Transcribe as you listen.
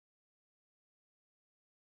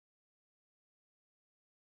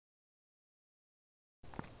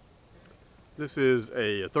This is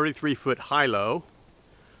a 33-foot high-low.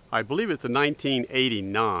 I believe it's a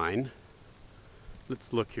 1989.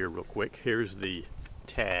 Let's look here real quick. Here's the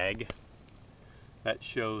tag. That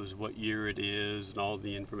shows what year it is and all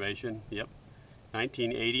the information. Yep,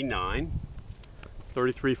 1989.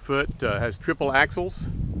 33 foot, has triple axles,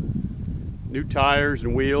 new tires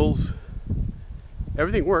and wheels.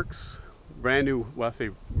 Everything works. Brand new, well, I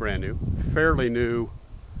say brand new, fairly new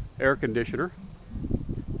air conditioner.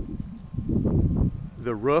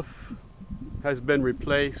 The roof has been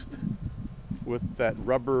replaced with that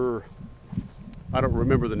rubber, I don't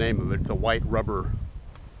remember the name of it. It's a white rubber,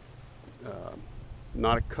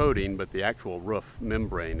 not a coating, but the actual roof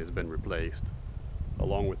membrane has been replaced,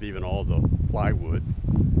 along with even all the plywood.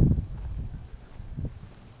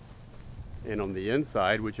 And on the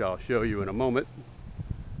inside, which I'll show you in a moment,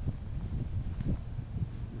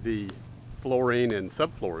 the flooring and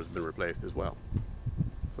subfloor has been replaced as well.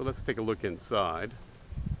 So let's take a look inside.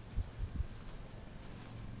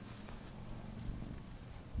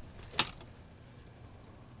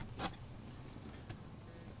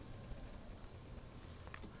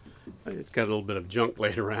 It's got a little bit of junk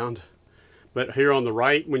laid around. But here on the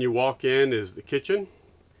right, when you walk in, is the kitchen.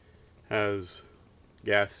 Has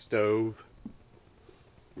gas stove.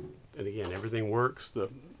 And again, everything works. The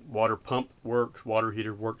water pump works. Water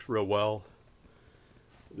heater works real well.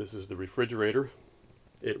 This is the refrigerator.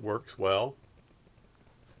 It works well.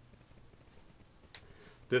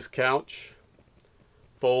 This couch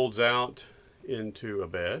folds out into a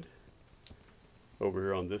bed over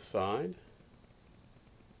here on this side,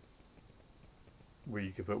 where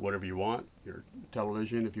you can put whatever you want. Your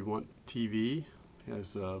television, if you want TV,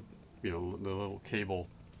 has you know, the little cable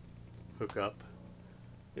hookup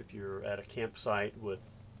if you're at a campsite with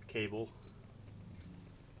cable.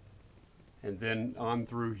 And then on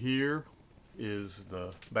through here is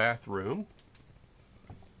the bathroom.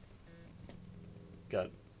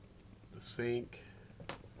 Got the sink,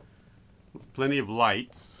 plenty of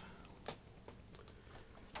lights,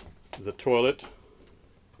 the toilet.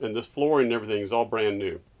 And this flooring and everything is all brand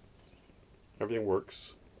new. Everything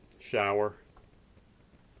works. Shower.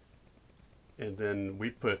 And then we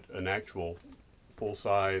put an actual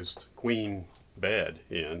full-sized queen bed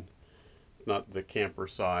in, not the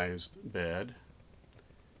camper-sized bed.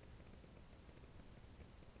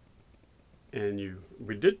 And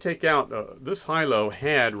we did take out, this high-low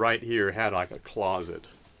had right here, had like a closet.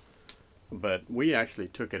 But we actually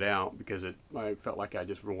took it out because I felt like I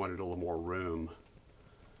just wanted a little more room.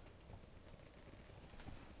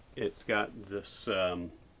 It's got this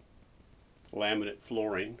laminate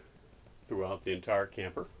flooring throughout the entire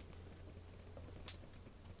camper.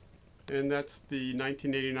 And that's the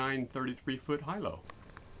 1989 33-foot high-low.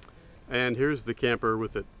 And here's the camper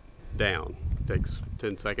with it down. It takes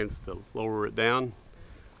 10 seconds to lower it down.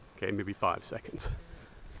 Okay, maybe 5 seconds.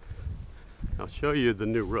 I'll show you the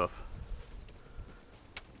new roof.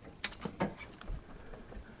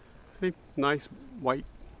 See, nice white,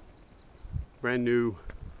 brand new.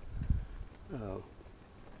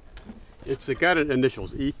 It's got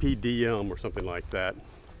initials, EPDM or something like that,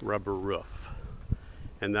 rubber roof.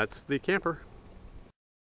 And that's the camper.